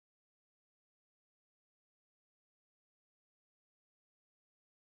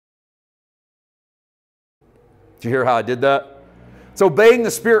Do you hear how I did that? It's obeying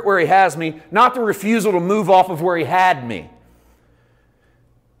the Spirit where He has me, not the refusal to move off of where He had me.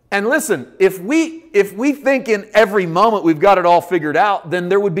 And listen, if we think in every moment we've got it all figured out, then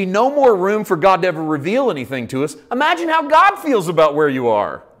there would be no more room for God to ever reveal anything to us. Imagine how God feels about where you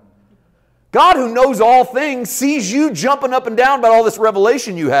are. God, who knows all things, sees you jumping up and down about all this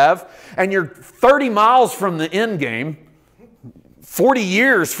revelation you have, and you're 30 miles from the end game, 40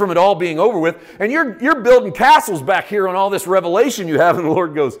 years from it all being over with, and you're building castles back here on all this revelation you have, and the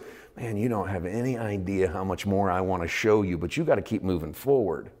Lord goes, man, you don't have any idea how much more I want to show you, but you got to keep moving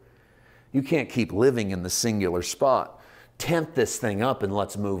forward. You can't keep living in the singular spot. Tent this thing up and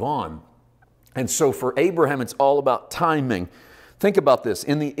let's move on. And so for Abraham, it's all about timing. Think about this.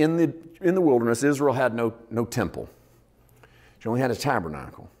 In the wilderness, Israel had no temple. She only had a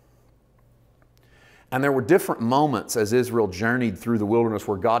tabernacle. And there were different moments as Israel journeyed through the wilderness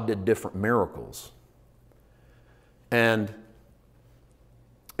where God did different miracles. And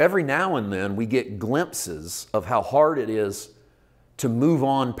every now and then we get glimpses of how hard it is to move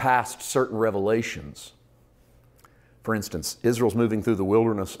on past certain revelations. For instance, Israel's moving through the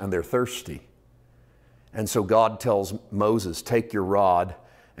wilderness and they're thirsty. And so God tells Moses, take your rod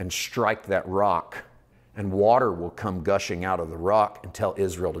and strike that rock, and water will come gushing out of the rock and tell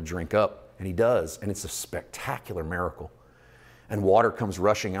Israel to drink up. And he does, and it's a spectacular miracle. And water comes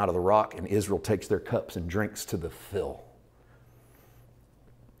rushing out of the rock, and Israel takes their cups and drinks to the fill.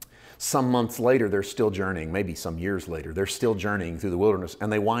 Some months later, they're still journeying, maybe some years later, they're still journeying through the wilderness,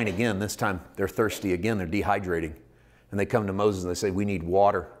 and they whine again. This time, they're thirsty again, they're dehydrating. And they come to Moses and they say, we need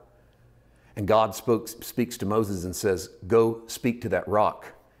water. And God speaks to Moses and says, go speak to that rock,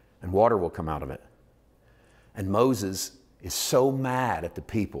 and water will come out of it. And Moses is so mad at the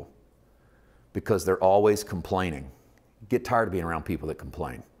people because they're always complaining. Get tired of being around people that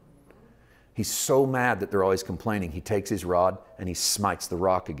complain. He's so mad that they're always complaining. He takes his rod and he smites the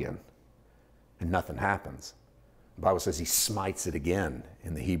rock again. And nothing happens. The Bible says he smites it again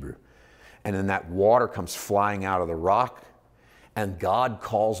in the Hebrew. And then that water comes flying out of the rock, and God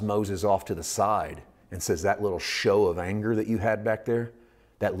calls Moses off to the side and says, that little show of anger that you had back there,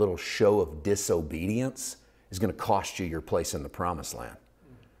 that little show of disobedience is going to cost you your place in the promised land.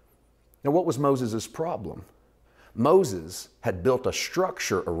 Now, what was Moses' problem? Moses had built a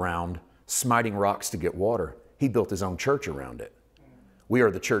structure around smiting rocks to get water. He built his own church around it. We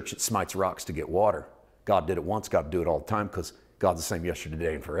are the church that smites rocks to get water. God did it once, God will do it all the time, because God's the same yesterday,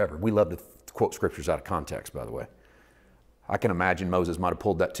 today, and forever. We love to quote scriptures out of context, by the way. I can imagine Moses might have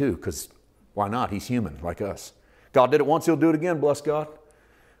pulled that too, because why not? He's human like us. God did it once, he'll do it again, bless God.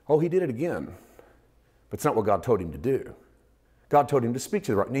 Oh, he did it again. But it's not what God told him to do. God told him to speak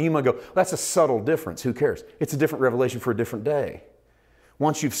to the rock. Now you might go, well, that's a subtle difference. Who cares? It's a different revelation for a different day.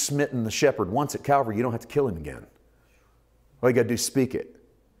 Once you've smitten the shepherd once at Calvary, you don't have to kill him again. All you got to do is speak it.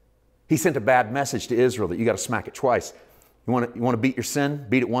 He sent a bad message to Israel that you got to smack it twice. You want to beat your sin?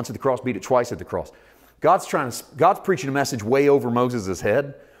 Beat it once at the cross, beat it twice at the cross. God's preaching a message way over Moses'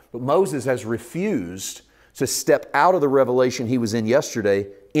 head, but Moses has refused to step out of the revelation he was in yesterday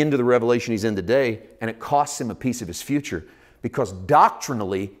into the revelation he's in today, and it costs him a piece of his future because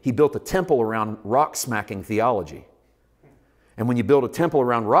doctrinally he built a temple around rock-smacking theology. And when you build a temple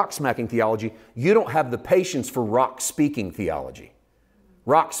around rock-smacking theology, you don't have the patience for rock-speaking theology.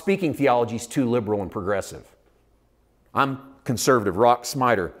 Rock-speaking theology is too liberal and progressive. I'm conservative,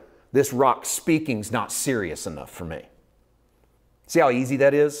 rock-smiter. This rock-speaking's not serious enough for me. See how easy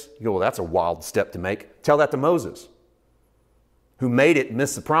that is? You go, well, that's a wild step to make. Tell that to Moses, who made it and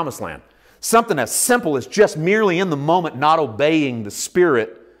missed the promised land. Something as simple as just merely in the moment not obeying the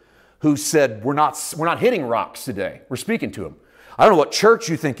Spirit, who said, we're not hitting rocks today. We're speaking to him. I don't know what church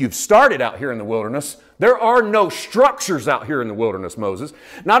you think you've started out here in the wilderness. There are no structures out here in the wilderness, Moses.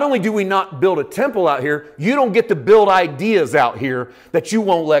 Not only do we not build a temple out here, you don't get to build ideas out here that you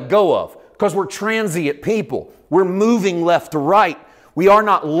won't let go of, because we're transient people. We're moving left to right. We are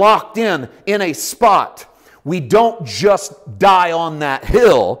not locked in a spot. We don't just die on that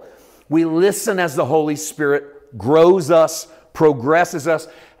hill. We listen as the Holy Spirit grows us, progresses us.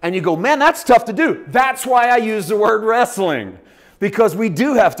 And you go, man, that's tough to do. That's why I use the word wrestling. Because we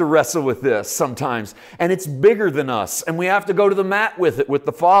do have to wrestle with this sometimes. And it's bigger than us. And we have to go to the mat with it, with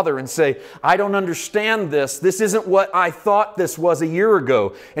the Father, and say, I don't understand this. This isn't what I thought this was a year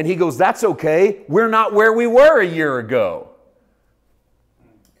ago. And He goes, that's okay. We're not where we were a year ago.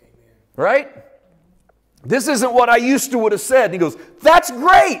 Right? This isn't what I used to would have said. And He goes, that's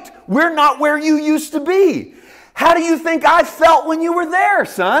great. We're not where you used to be. How do you think I felt when you were there,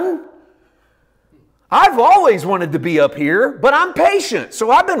 son? I've always wanted to be up here, but I'm patient.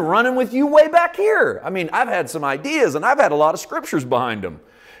 So I've been running with you way back here. I mean, I've had some ideas and I've had a lot of scriptures behind them.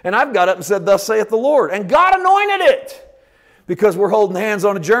 And I've got up and said, thus saith the Lord. And God anointed it because we're holding hands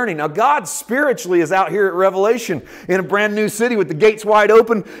on a journey. Now, God spiritually is out here at Revelation in a brand new city with the gates wide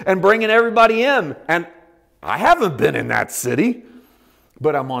open and bringing everybody in. And I haven't been in that city,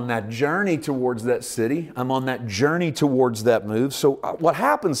 but I'm on that journey towards that city. I'm on that journey towards that move. So what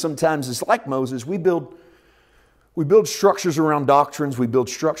happens sometimes is, like Moses, we build structures around doctrines. We build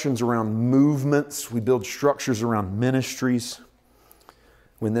structures around movements. We build structures around ministries.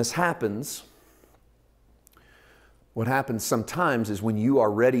 When this happens, what happens sometimes is when you are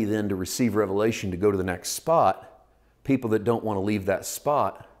ready then to receive revelation to go to the next spot, people that don't want to leave that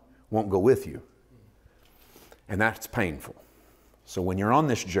spot won't go with you. And that's painful. So when you're on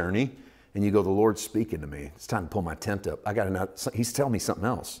this journey and you go, the Lord's speaking to me, it's time to pull my tent up. He's telling me something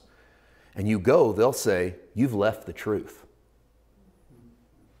else. And you go, they'll say, you've left the truth.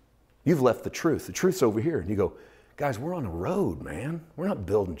 You've left the truth. The truth's over here. And you go, guys, we're on a road, man. We're not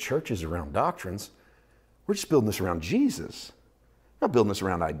building churches around doctrines. We're just building this around Jesus. We're not building this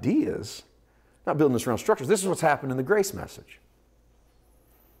around ideas. We're not building this around structures. This is what's happened in the grace message.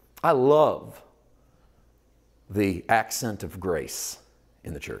 I love the accent of grace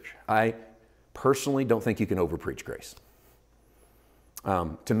in the church. I personally don't think you can overpreach grace.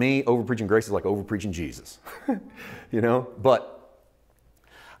 To me, overpreaching grace is like overpreaching Jesus. But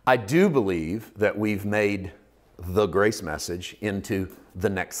I do believe that we've made the grace message into the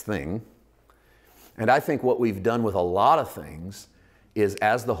next thing. And I think what we've done with a lot of things is,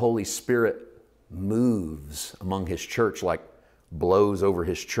 as the Holy Spirit moves among His church, like blows over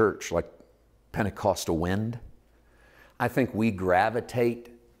His church like Pentecostal wind, I think we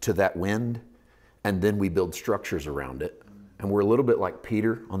gravitate to that wind and then we build structures around it. And we're a little bit like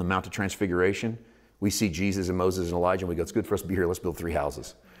Peter on the Mount of Transfiguration. We see Jesus and Moses and Elijah and we go, it's good for us to be here. Let's build 3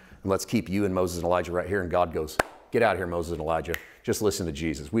 houses. And let's keep you and Moses and Elijah right here. And God goes, get out of here, Moses and Elijah. Just listen to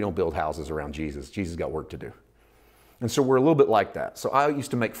Jesus. We don't build houses around Jesus. Jesus got work to do. And so we're a little bit like that. So I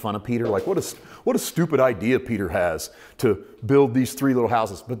used to make fun of Peter, like what a stupid idea Peter has to build these 3 little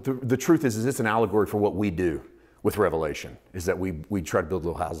houses. But the truth is it's an allegory for what we do with Revelation, is that we try to build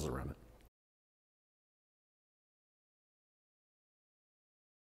little houses around it.